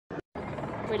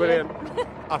Brilliant.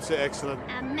 Absolutely excellent.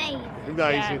 Amazing.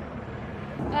 Amazing.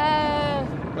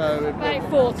 About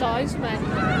 4 times, mate.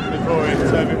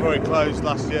 Before it closed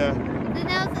last year.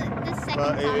 That was the second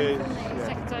time for me.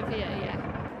 Second time for you, yeah.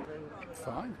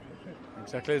 Fine.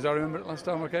 Exactly as I remember it last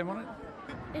time I came on it.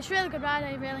 It's a really good ride,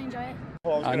 I really enjoy it.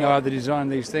 I know how they design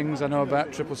these things. I know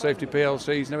about triple safety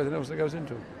PLCs and everything else that goes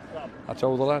into it. I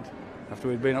told the lad after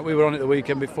we were on it the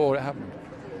weekend before it happened.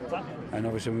 And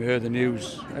obviously when we heard the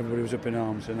news, everybody was up in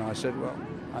arms. And I said, well,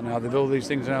 I know how they build these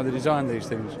things and how they design these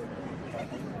things.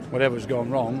 Whatever's gone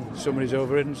wrong, somebody's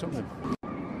overridden something.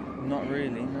 Not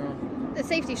really, no. The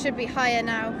safety should be higher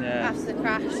now after the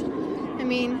crash. I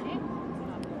mean,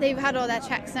 they've had all their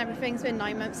checks and everything. It's been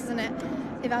 9 months, isn't it?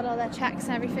 They've had all their checks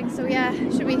and everything. So yeah,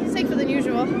 it should be safer than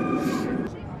usual.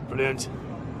 Brilliant.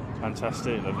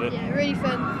 Fantastic, loved it. Yeah, really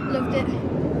fun. Loved it.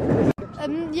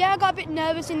 Yeah, I got a bit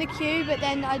nervous in the queue, but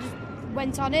then I just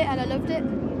went on it and I loved it.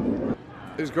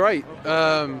 It was great.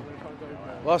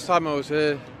 Last time I was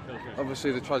here,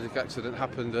 obviously the tragic accident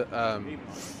happened at,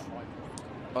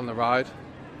 on the ride.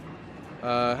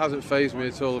 It hasn't fazed me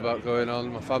at all about going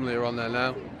on. My family are on there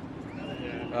now.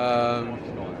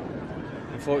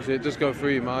 Unfortunately, it does go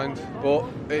through your mind, but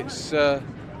it's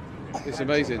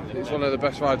amazing. It's one of the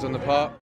best rides on the park.